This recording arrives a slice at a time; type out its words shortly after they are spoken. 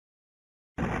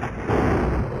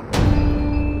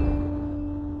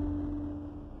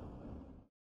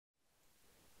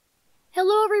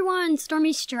Hello everyone,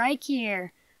 Stormy Strike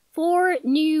here. 4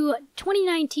 new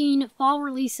 2019 fall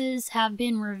releases have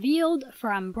been revealed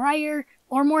from Breyer,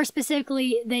 or more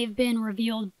specifically, they've been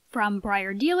revealed from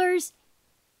Breyer dealers.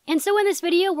 And so in this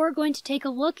video, we're going to take a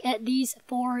look at these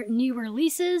 4 new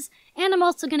releases, and I'm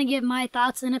also going to give my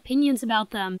thoughts and opinions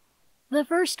about them. The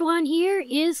first one here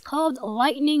is called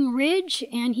Lightning Ridge,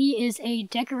 and he is a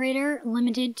decorator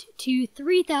limited to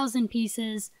 3,000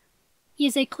 pieces. He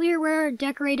is a clearware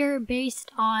decorator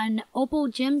based on opal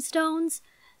gemstones,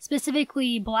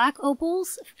 specifically black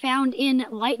opals, found in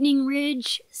Lightning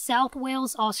Ridge, South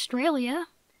Wales, Australia,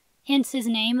 hence his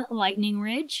name, Lightning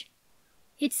Ridge.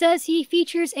 It says he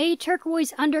features a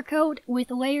turquoise undercoat with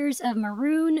layers of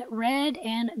maroon, red,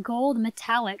 and gold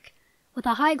metallic. With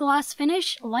a high gloss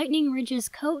finish, Lightning Ridge's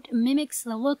coat mimics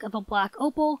the look of a black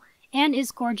opal and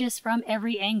is gorgeous from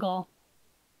every angle.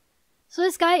 So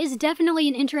this guy is definitely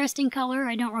an interesting color.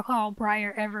 I don't recall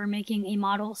Breyer ever making a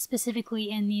model specifically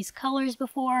in these colors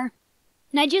before.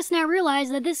 And I just now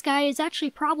realized that this guy is actually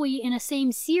probably in a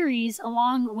same series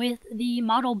along with the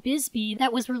model Bisbee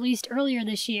that was released earlier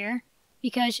this year,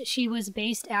 because she was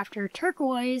based after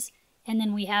turquoise, and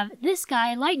then we have this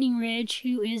guy, Lightning Ridge,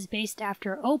 who is based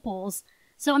after opals.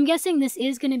 So I'm guessing this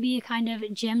is going to be a kind of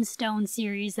gemstone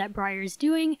series that Breyer's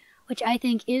doing, which I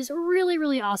think is really,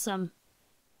 really awesome.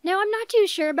 Now, I'm not too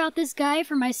sure about this guy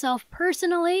for myself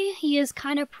personally. He is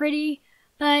kind of pretty,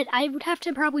 but I would have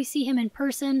to probably see him in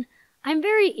person. I'm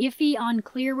very iffy on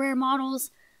clearware models.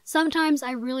 Sometimes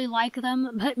I really like them,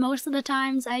 but most of the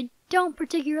times I don't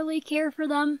particularly care for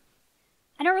them.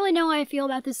 I don't really know how I feel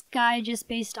about this guy just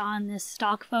based on this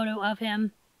stock photo of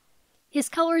him. His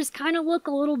colors kind of look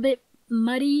a little bit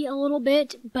muddy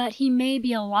but he may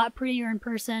be a lot prettier in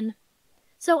person.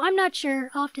 So I'm not sure.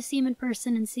 I'll have to see him in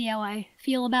person and see how I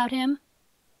feel about him.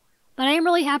 But I am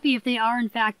really happy if they are in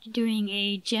fact doing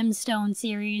a gemstone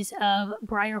series of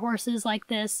Breyer horses like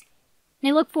this. And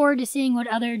I look forward to seeing what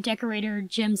other decorator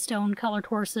gemstone colored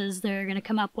horses they're going to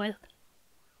come up with.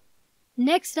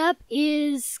 Next up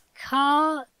is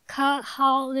I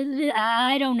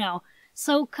don't know.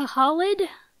 So Kahalid?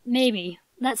 Maybe.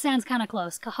 That sounds kind of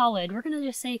close. Kahalid. We're going to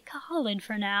just say Kahalid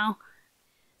for now.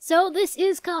 So this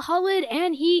is Kahalid,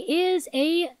 and he is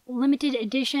a limited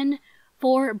edition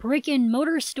for brick and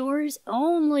mortar stores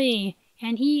only.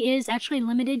 And he is actually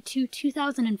limited to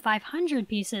 2,500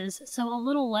 pieces, so a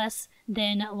little less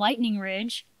than Lightning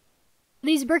Ridge.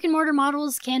 These brick and mortar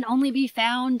models can only be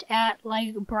found at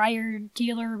like Breyer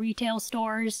dealer retail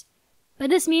stores.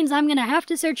 But this means I'm going to have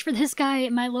to search for this guy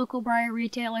at my local Breyer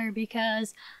retailer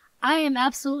because I am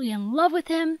absolutely in love with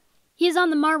him. He is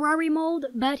on the Marwari mold,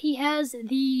 but he has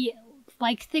the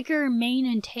like thicker mane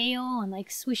and tail and like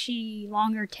swishy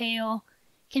longer tail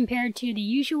compared to the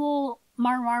usual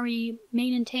Marwari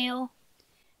mane and tail.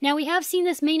 Now we have seen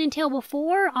this mane and tail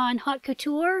before on Haute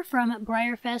Couture from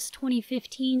BreyerFest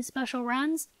 2015 special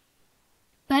runs,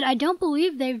 but I don't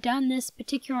believe they've done this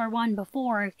particular one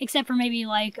before, except for maybe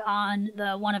like on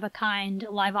the one-of-a-kind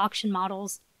live auction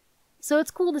models. So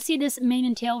it's cool to see this mane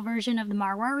and tail version of the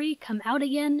Marwari come out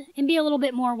again and be a little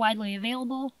bit more widely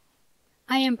available.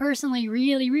 I am personally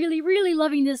really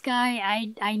loving this guy.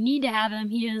 I need to have him.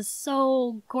 He is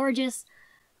so gorgeous.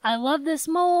 I love this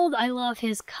mold. I love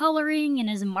his coloring, and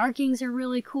his markings are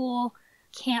really cool.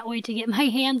 Can't wait to get my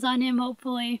hands on him,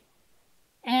 hopefully.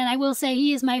 And I will say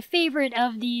he is my favorite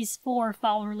of these 4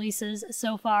 fall releases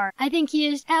so far. I think he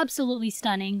is absolutely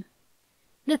stunning.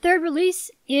 The third release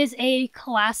is a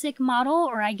classic model,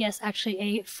 or I guess actually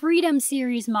a Freedom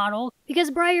Series model,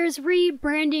 because Breyer is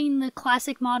rebranding the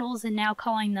classic models and now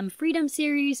calling them Freedom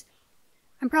Series.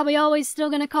 I'm probably always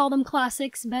still going to call them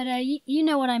classics, but you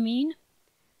know what I mean.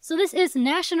 So this is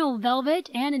National Velvet,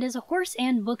 and it is a horse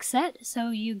and book set, so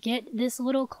you get this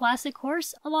little classic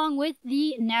horse along with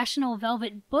the National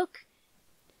Velvet book.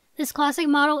 This classic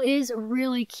model is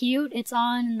really cute. It's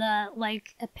on the,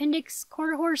 like, appendix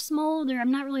quarter horse mold, or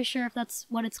I'm not really sure if that's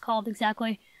what it's called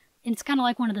exactly. It's kind of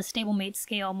like one of the stablemate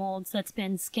scale molds that's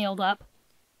been scaled up.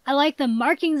 I like the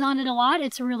markings on it a lot.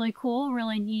 It's really cool,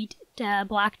 really neat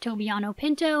black Tobiano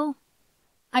Pinto.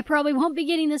 I probably won't be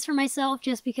getting this for myself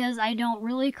just because I don't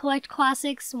really collect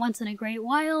classics. Once in a great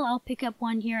while, I'll pick up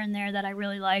one here and there that I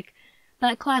really like.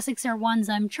 But classics are ones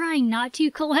I'm trying not to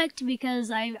collect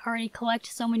because I already collect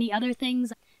so many other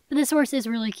things. But this horse is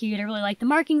really cute. I really like the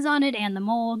markings on it and the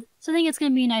mold. So I think it's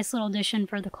going to be a nice little addition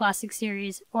for the classic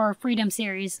series, or Freedom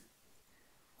series.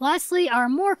 Lastly are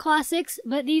more classics,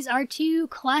 but these are 2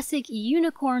 classic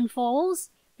unicorn foals.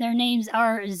 Their names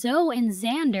are Zoe and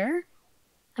Xander.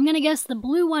 I'm going to guess the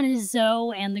blue one is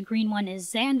Zoe and the green one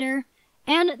is Xander.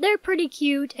 And they're pretty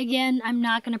cute. Again, I'm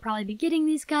not going to probably be getting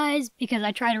these guys because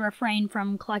I try to refrain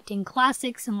from collecting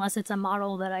classics unless it's a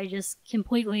model that I just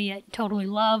completely, totally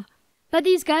love. But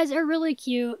these guys are really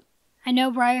cute. I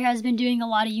know Breyer has been doing a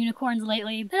lot of unicorns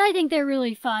lately, but I think they're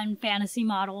really fun fantasy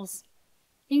models.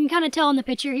 You can kind of tell in the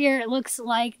picture here, it looks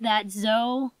like that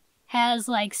Zoe has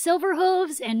like silver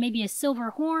hooves and maybe a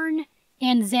silver horn,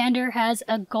 and Xander has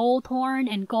a gold horn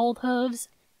and gold hooves.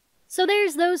 So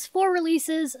there's those 4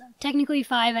 releases, technically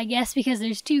 5 I guess because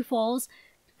there's 2 falls.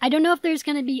 I don't know if there's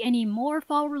going to be any more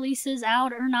fall releases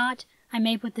out or not. I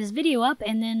may put this video up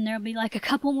and then there'll be like a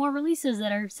couple more releases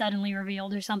that are suddenly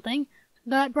revealed or something.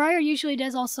 But Breyer usually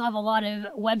does also have a lot of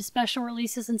web special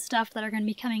releases and stuff that are going to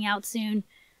be coming out soon.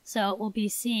 So we'll be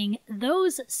seeing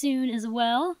those soon as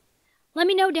well. Let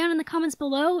me know down in the comments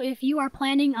below if you are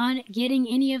planning on getting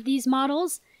any of these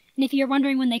models. And if you're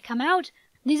wondering when they come out,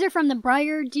 these are from the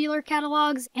Breyer dealer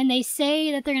catalogs, and they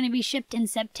say that they're going to be shipped in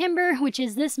September, which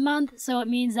is this month, so it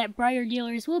means that Breyer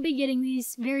dealers will be getting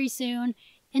these very soon,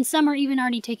 and some are even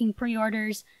already taking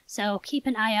pre-orders, so keep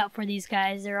an eye out for these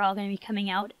guys. They're all going to be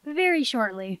coming out very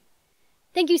shortly.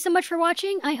 Thank you so much for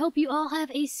watching. I hope you all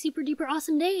have a super duper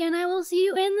awesome day, and I will see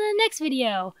you in the next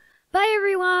video. Bye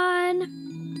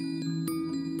everyone!